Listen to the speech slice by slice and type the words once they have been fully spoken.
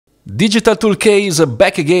Digital Toolcase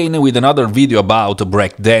back again with another video about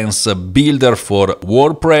Breakdance Builder for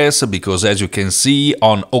WordPress, because as you can see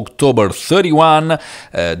on October 31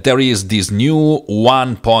 there is this new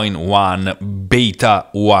 1.1 beta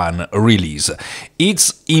 1 release.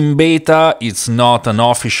 It's in beta, it's not an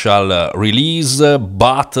official release,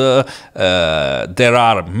 but there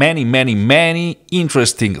are many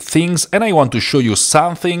interesting things and I want to show you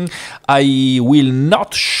something. I will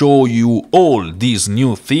not show you all these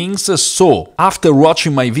new things. So after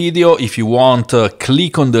watching my video, if you want,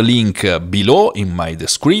 click on the link below in my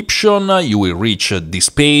description. You will reach this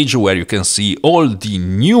page where you can see all the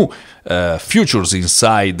new features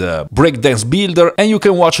inside Breakdance Builder, and you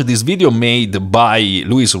can watch this video made by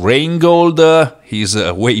Luis Reingold. He's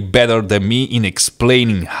way better than me in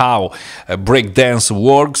explaining how Breakdance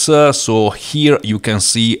works, so here you can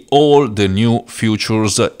see all the new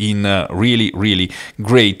features in really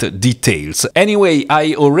great details. Anyway,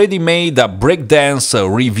 I already made a Breakdance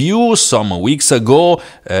review some weeks ago.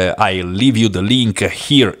 I'll leave you the link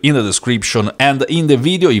here in the description and in the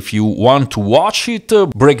video if you want to watch it.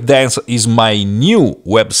 Breakdance is my new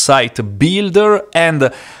website builder,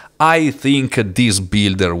 and I think this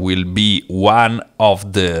builder will be one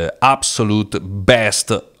of the absolute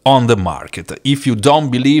best on the market. If you don't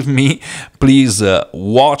believe me, please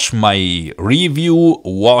watch my review,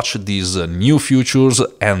 watch these new features,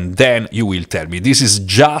 and then you will tell me. This is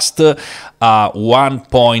just a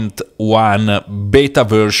 1.1 beta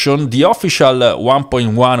version. The official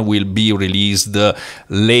 1.1 will be released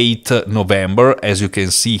late November, as you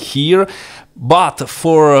can see here. But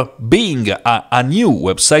for being a new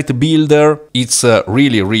website builder, it's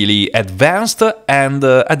really advanced and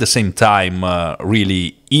at the same time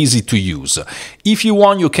really easy to use. If you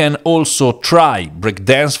want, you can also try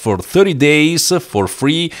Breakdance for 30 days for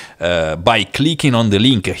free by clicking on the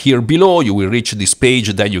link here below. You will reach this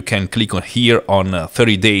page, then you can click on here on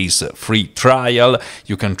 30 days free trial.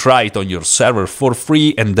 You can try it on your server for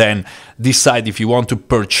free and then decide if you want to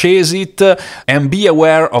purchase it. And be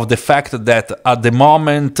aware of the fact that at the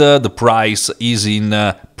moment the price is in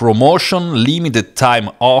promotion, limited time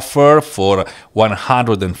offer for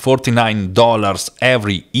 $149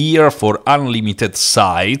 every year for unlimited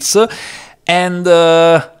sites. And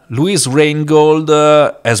Luis Reingold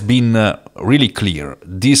has been really clear.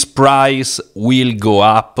 This price will go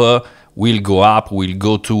up, will go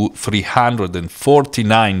to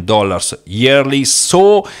 $349 yearly.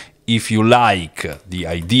 So if you like the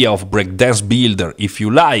idea of Breakdance Builder, if you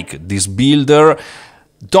like this builder,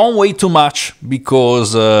 don't wait too much,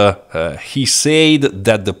 because he said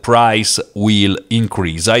that the price will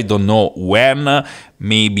increase. I don't know when,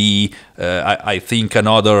 maybe I think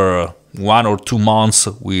another 1 or 2 months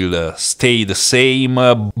will stay the same,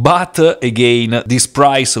 but again this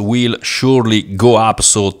price will surely go up,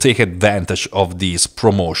 so take advantage of this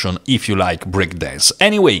promotion if you like Breakdance.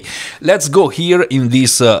 Anyway, let's go here in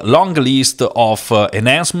this long list of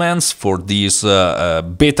enhancements for this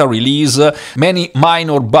beta release. Many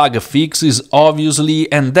minor bug fixes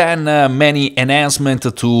obviously, and then many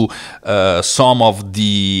enhancements to some of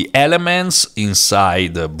the elements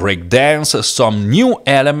inside Breakdance, some new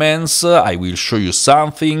elements. I will show you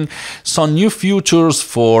something, some new features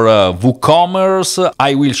for WooCommerce.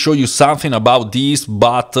 I will show you something about this,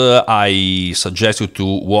 but I suggest you to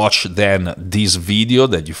watch then this video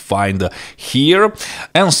that you find here,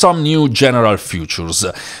 and some new general features.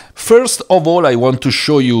 First of all, I want to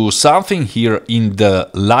show you something here in the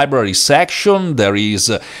library section. There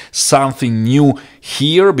is something new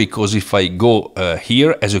here, because if I go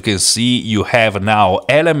here, as you can see, you have now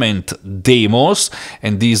element demos,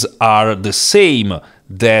 and these are the same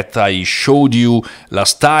that I showed you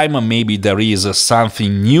last time. Maybe there is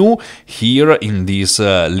something new here in this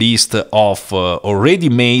list of already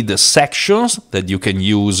made sections that you can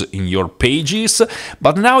use in your pages,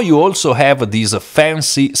 but now you also have these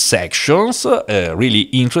fancy sections, really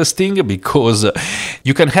interesting, because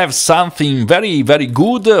you can have something very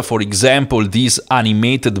good, for example this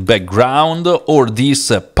animated background or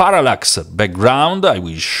this parallax background. I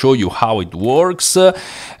will show you how it works.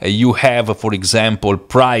 You have, for example,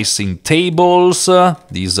 pricing tables.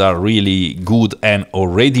 These are really good and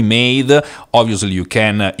already made. Obviously you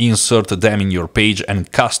can insert them in your page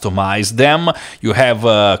and customize them. You have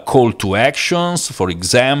call to actions, for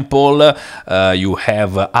example. You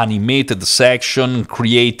have animated section,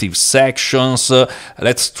 creative sections.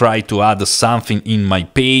 Let's try to add something in my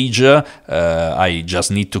page. I just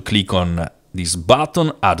need to click on this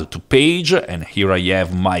button, add to page, and here I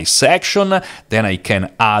have my section. Then I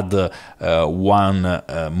can add one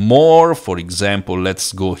more. For example,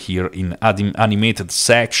 let's go here in animated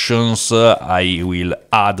sections. I will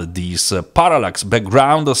add this parallax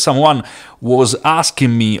background. Someone was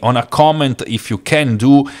asking me on a comment if you can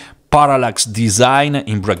do parallax design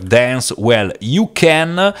in Breakdance. Well, you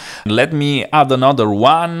can. Let me add another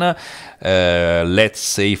one. Let's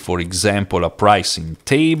say, for example, a pricing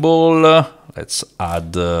table. Let's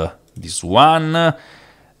add this one,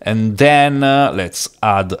 and then let's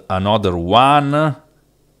add another one.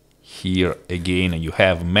 Here again you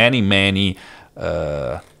have many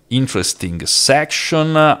interesting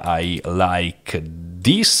section. I like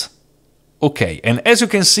this. Okay, and as you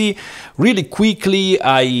can see, really quickly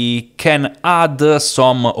I can add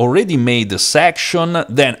some already made section,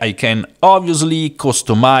 then I can obviously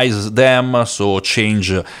customize them, so change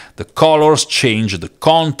the colors, change the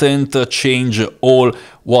content, change all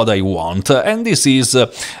what I want. And this is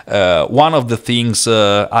one of the things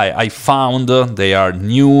I found. They are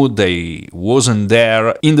new, they wasn't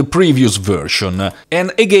there in the previous version.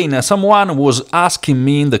 And again, someone was asking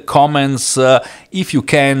me in the comments if you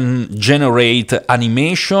can generate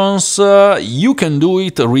animations. You can do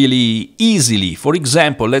it really easily. For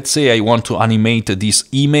example, let's say I want to animate this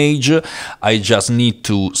image. I just need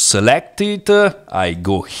to select it. I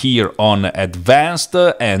go here on Advanced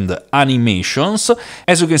and Animations.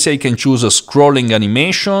 As you can see, I can choose scrolling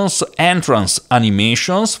animations, entrance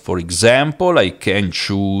animations. For example, I can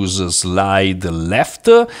choose slide left.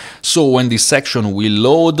 So when this section will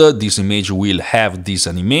load, this image will have this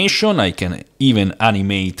animation. I can even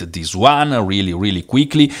animate this one really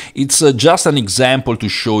quickly. It's just an example to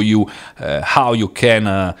show you how you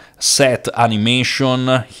can set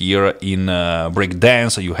animation here in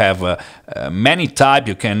Breakdance. You have many types.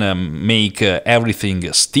 You can make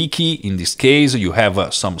everything sticky. In this case, you have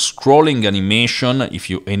some scrolling animation if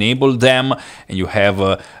you enable them, and you have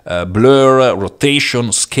blur,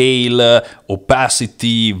 rotation, scale,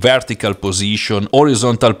 opacity, vertical position,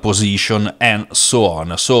 horizontal position, and so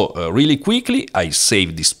on. So really quickly, I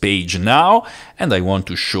save this page now, and I want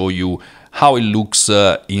to show you how it looks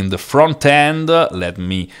in the front end. Let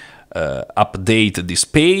me update this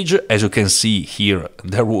page. As you can see here,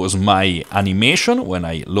 there was my animation when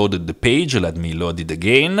I loaded the page. Let me load it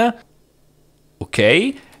again.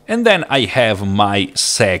 Okay, and then I have my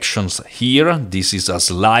sections here. This is a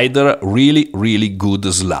slider, really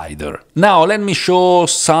good slider. Now let me show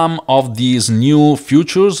some of these new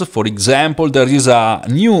features. For example, there is a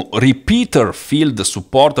new repeater field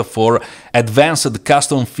support for advanced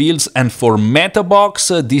custom fields and for meta box.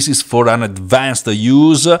 This is for an advanced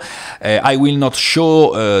use. I will not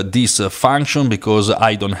show this function because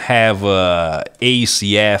I don't have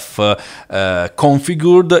ACF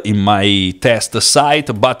configured in my test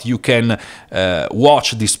site, but you can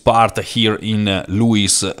watch this part here in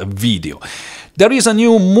Louis' video. There is a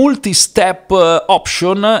new multi-step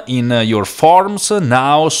option in your forms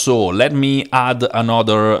now, so let me add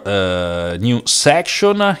another new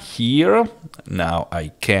section here. Now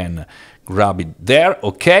I can grab it there.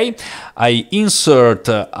 Okay, I insert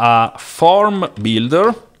a form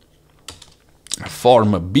builder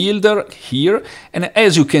here, and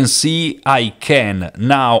as you can see, I can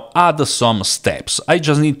now add some steps. I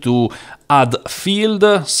just need to add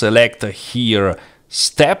field, select here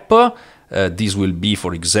step. This will be,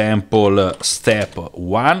 for example, step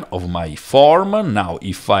 1 of my form. Now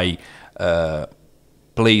if I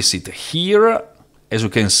place it here, as you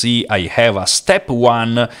can see, I have a step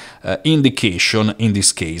 1 indication in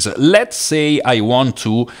this case. Let's say I want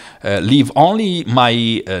to leave only my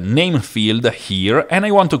name field here, and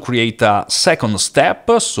I want to create a second step,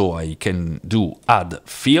 so I can do add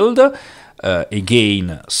field,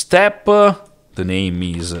 again step, the name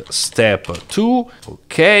is step 2,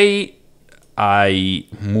 okay, I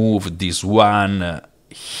move this one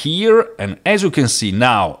here, and as you can see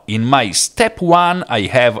now in my step 1 I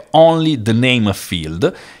have only the name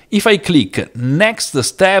field. If I click next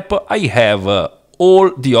step, I have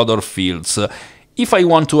all the other fields. If I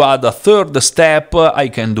want to add a third step, I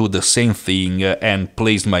can do the same thing and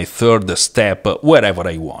place my third step wherever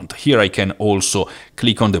I want. Here I can also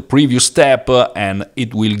click on the previous step and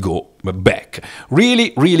it will go back.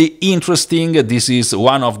 Really interesting. This is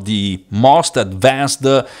one of the most advanced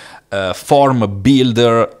form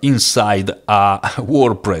builder inside a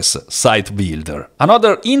WordPress site builder.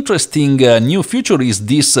 Another interesting new feature is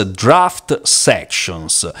this draft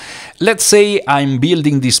sections. Let's say I'm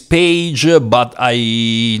building this page, but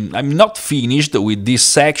I'm not finished with this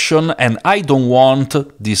section and I don't want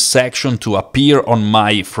this section to appear on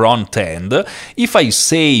my front end. If I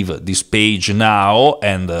save this page now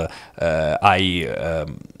and I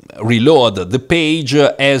reload the page,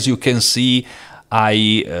 as you can see,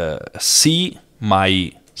 I see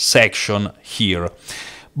my section here.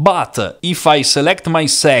 But if I select my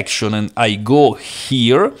section and I go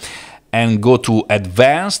here and go to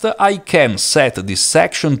advanced, I can set this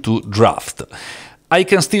section to draft. I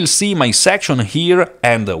can still see my section here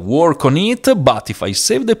and work on it, but if I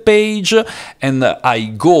save the page and I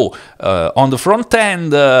go on the front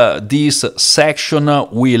end, this section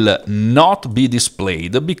will not be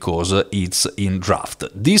displayed because it's in draft.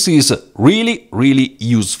 This is really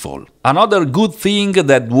useful. Another good thing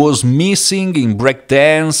that was missing in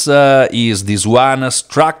Breakdance is this one,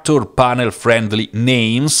 structure panel friendly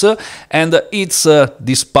names, and it's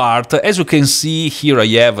this part. As you can see here, I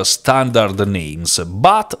have standard names,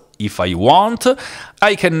 but if I want,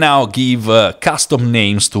 I can now give custom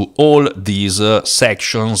names to all these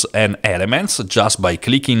sections and elements just by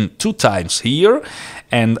clicking 2 times here,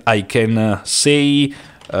 and I can say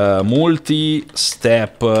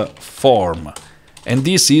multi-step form. And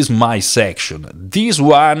this is my section. This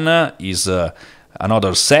one is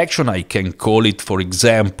another section. I can call it, for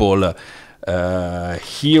example,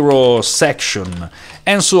 hero section,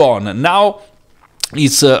 and so on. Now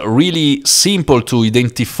it's really simple to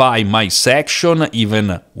identify my section,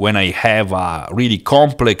 even when I have a really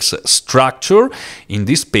complex structure in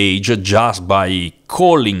this page, just by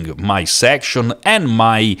calling my section and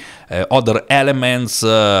my other elements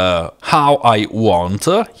how I want.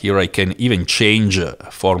 Here I can even change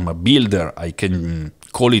form builder. I can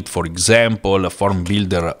call it, for example, form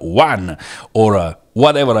builder 1 or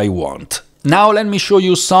whatever I want. Now let me show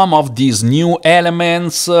you some of these new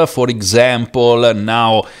elements. For example,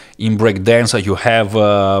 now in Breakdance you have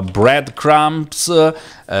breadcrumbs.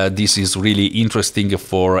 This is really interesting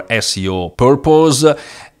for SEO purpose.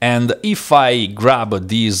 And if I grab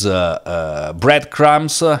these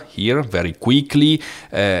breadcrumbs here very quickly,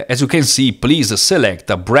 as you can see, please select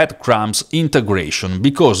a breadcrumbs integration,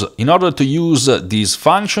 because in order to use this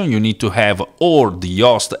function you need to have or the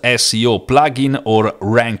Yoast SEO plugin or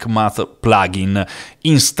Rank Math plugin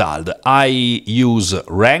installed. I use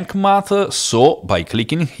Rank Math, so by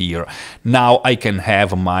clicking here, now I can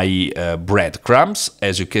have my breadcrumbs.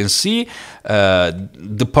 As you can see,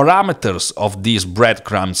 the parameters of these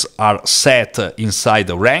breadcrumbs are set inside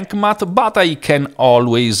the Rank Math, but I can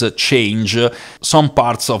always change some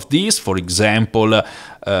parts of this. For example,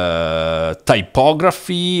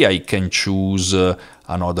 typography, I can choose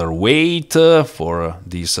another weight for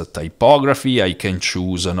this typography, I can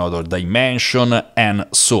choose another dimension, and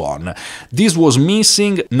so on. This was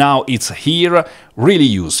missing, now it's here, really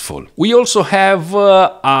useful. We also have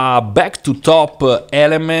a back to top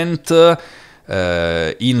element.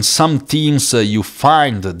 In some themes you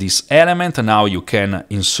find this element, now you can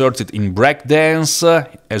insert it in Breakdance.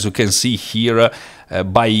 As you can see here,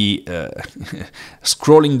 by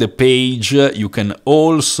scrolling the page, you can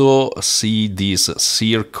also see this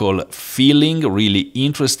circle filling, really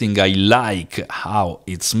interesting. I like how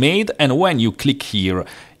it's made, and when you click here,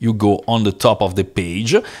 you go on the top of the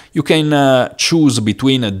page. You can choose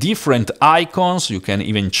between different icons. You can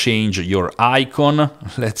even change your icon.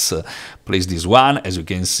 Let's place this one. As you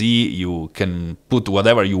can see, you can put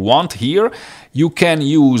whatever you want here. You can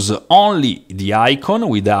use only the icon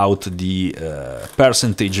without the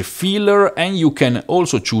percentage filler, and you can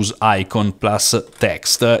also choose icon plus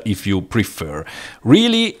text if you prefer.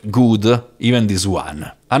 Really good, even this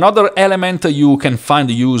one. Another element you can find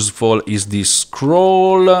useful is the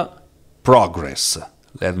scroll progress.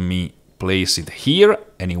 Let me place it here.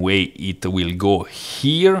 Anyway, it will go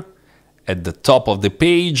here at the top of the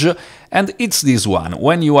page, and it's this one.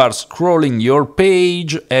 When you are scrolling your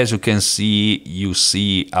page, as you can see, you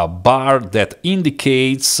see a bar that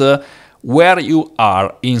indicates where you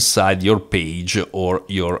are inside your page or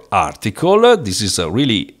your article. This is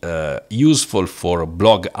really useful for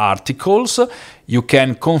blog articles. You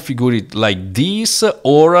can configure it like this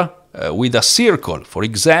or with a circle, for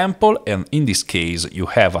example, and in this case you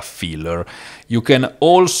have a filler. You can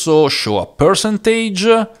also show a percentage,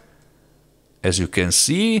 as you can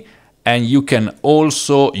see, And you can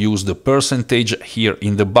also use the percentage here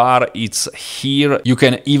in the bar. It's here. You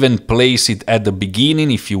can even place it at the beginning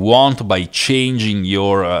if you want by changing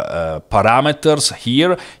your parameters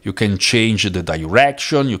here. You can change the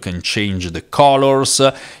direction, you can change the colors.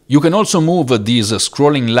 You can also move this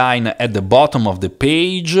scrolling line at the bottom of the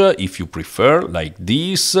page if you prefer, like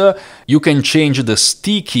this. You can change the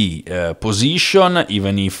sticky position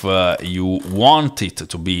even if you want it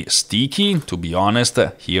to be sticky. To be honest,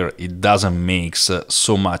 here it doesn't make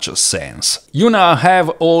so much sense. You now have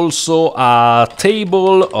also a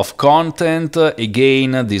table of content.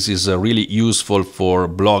 Again, this is really useful for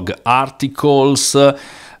blog articles.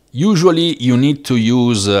 Usually you need to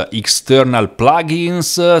use external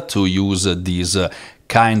plugins to use this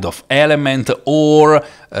kind of element or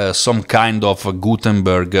some kind of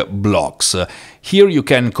Gutenberg blocks. Here you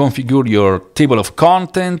can configure your table of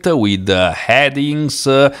content with headings,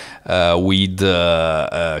 with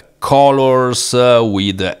colors,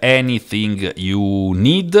 with anything you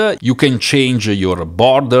need. You can change your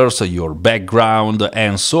borders, your background,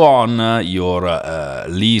 and so on, your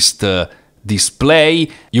list display.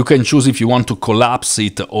 You can choose if you want to collapse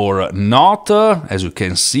it or not, as you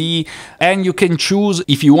can see, and you can choose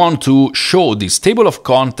if you want to show this table of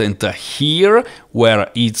content here where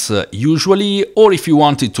it's usually, or if you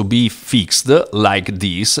want it to be fixed like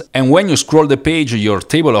this, and when you scroll the page your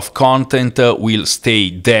table of content will stay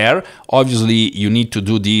there. Obviously you need to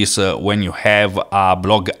do this when you have a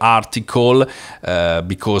blog article,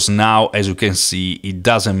 because now, as you can see, it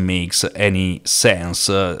doesn't make any sense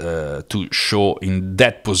to show in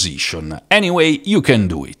that position. Anyway, you can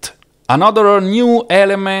do it. Another new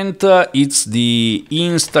element, it's the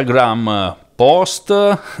Instagram post.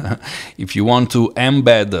 If you want to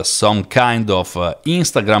embed some kind of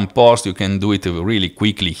Instagram post, you can do it really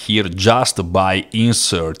quickly here just by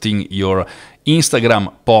inserting your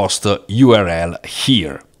Instagram post URL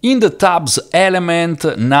here. In the tabs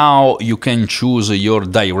element, now you can choose your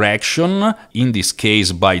direction. In this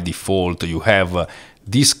case, by default, you have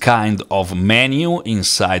this kind of menu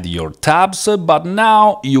inside your tabs, but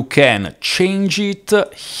now you can change it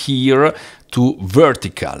here to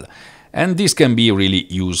vertical. And this can be really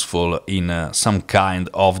useful in some kind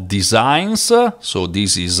of designs. So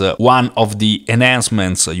this is one of the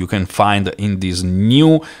enhancements you can find in this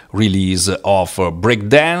new release of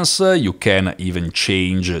Breakdance. You can even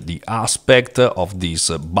change the aspect of these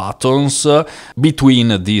buttons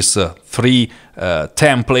between these three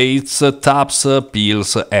templates: tabs,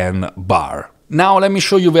 pills, and bar. Now let me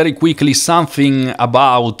show you very quickly something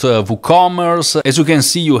about WooCommerce. As you can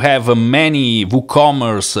see, you have many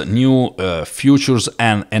WooCommerce new features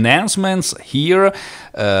and enhancements here.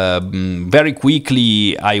 Very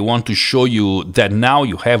quickly, I want to show you that now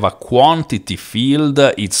you have a quantity field.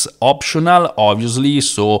 It's optional, obviously,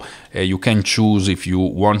 so you can choose if you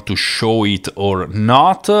want to show it or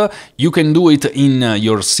not. You can do it in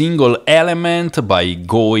your single element by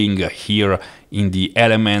going here in the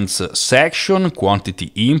elements section, quantity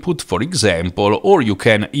input, for example, or you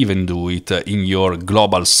can even do it in your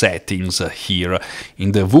global settings here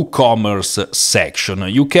in the WooCommerce section.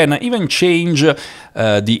 You can even change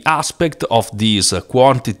the aspect of this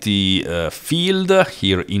quantity field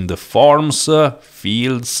here in the forms,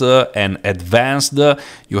 fields, and advanced.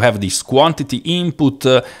 You have this quantity input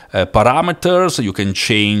parameters. You can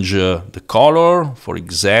change the color, for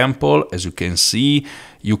example, as you can see.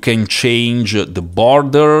 You can change the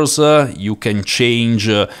borders, you can change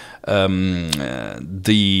the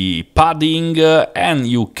padding, and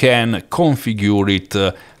you can configure it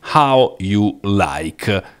how you like.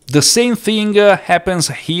 The same thing happens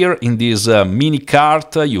here in this mini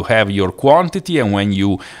cart. You have your quantity, and when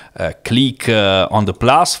you click on the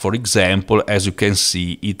plus, for example, as you can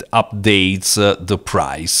see, it updates the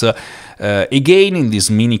price. Again, in this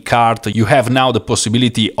mini cart, you have now the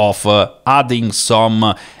possibility of adding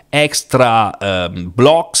some extra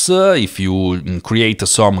blocks. If you create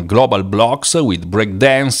some global blocks with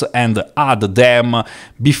Breakdance and add them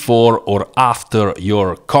before or after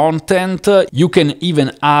your content, you can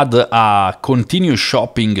even add a continue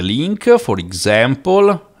shopping link, for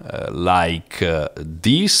example, like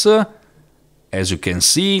this. As you can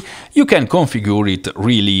see, you can configure it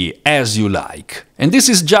really as you like. And this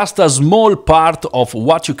is just a small part of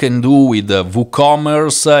what you can do with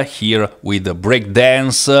WooCommerce here with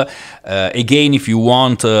Breakdance. Again, if you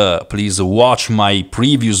want, please watch my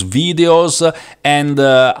previous videos, and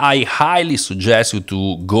I highly suggest you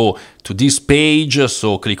to go to this page,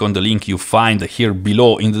 so click on the link you find here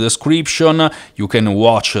below in the description. You can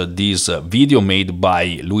watch this video made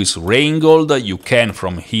by Louis Reingold. You can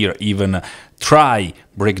from here even try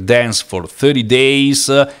Breakdance for 30 days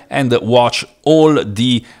and watch all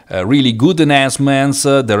the really good enhancements.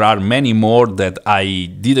 There are many more that I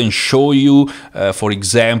didn't show you. For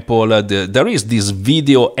example, there is this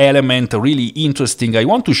video element, really interesting. I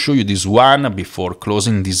want to show you this one before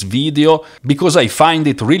closing this video because I find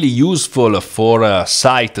it really useful for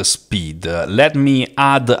site speed. Let me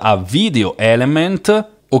add a video element.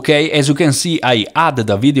 Okay, as you can see, I added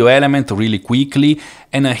a video element really quickly,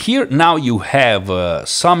 and here now you have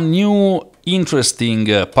some new interesting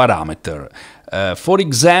parameter. For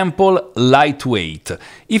example, lightweight.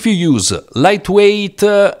 If you use lightweight,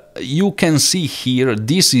 you can see here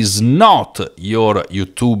this is not your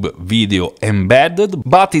YouTube video embedded,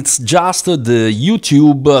 but it's just the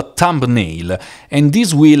YouTube thumbnail, and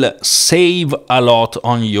this will save a lot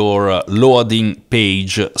on your loading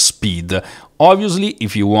page speed. Obviously,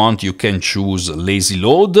 if you want, you can choose lazy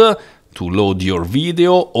load to load your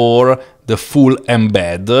video or the full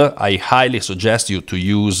embed. I highly suggest you to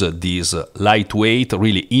use this lightweight,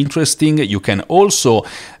 really interesting. You can also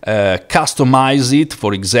customize it.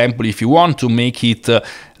 For example, if you want to make it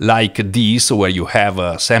like this, where you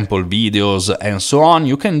have sample videos and so on,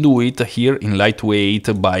 you can do it here in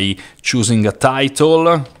lightweight by choosing a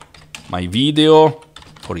title, my video,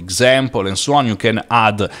 for example, and so on. You can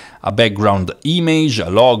add a background image, a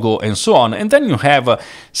logo, and so on. And then you have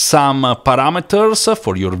some parameters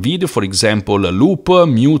for your video, for example, loop,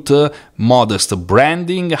 mute, modest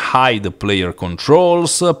branding, hide player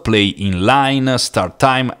controls, play inline, start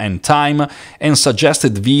time, end time, and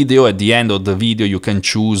suggested video. At the end of the video, you can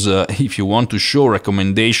choose if you want to show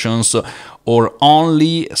recommendations or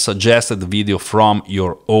only suggested video from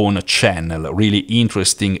your own channel. Really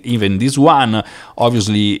interesting, even this one.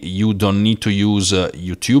 Obviously, you don't need to use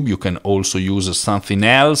YouTube. You can also use something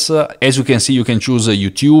else. As you can see, you can choose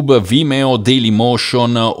YouTube, Vimeo,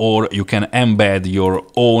 Dailymotion, or you can embed your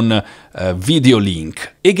own video link.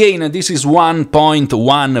 Again, this is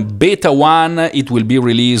 1.1 beta 1. It will be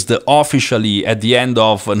released officially at the end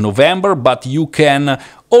of November, but you can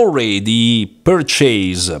already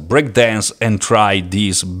purchase Breakdance and try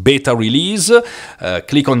this beta release.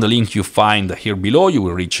 Click on the link you find here below. You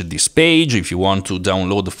will reach this page. If you want to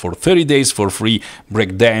download for 30 days for free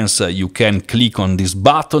Breakdance, you can click on this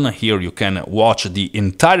button. Here you can watch the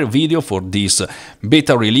entire video for this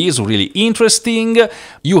beta release. Really interesting.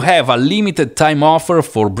 You have a limited time offer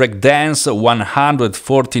for Breakdance,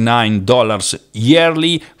 $149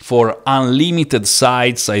 yearly for unlimited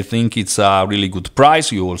sites. I think it's a really good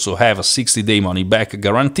price. You also have a 60-day money-back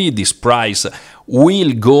guarantee. This price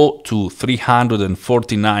will go to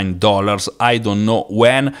 $349. I don't know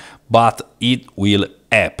when, but it will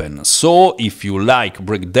happen. So if you like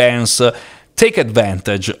Breakdance, take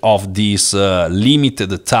advantage of this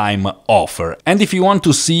limited time offer. And if you want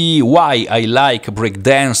to see why I like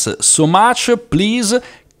Breakdance so much, please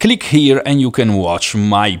click here and you can watch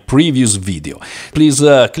my previous video. Please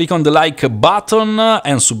click on the like button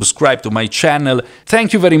and subscribe to my channel.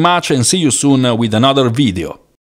 Thank you very much and see you soon with another video.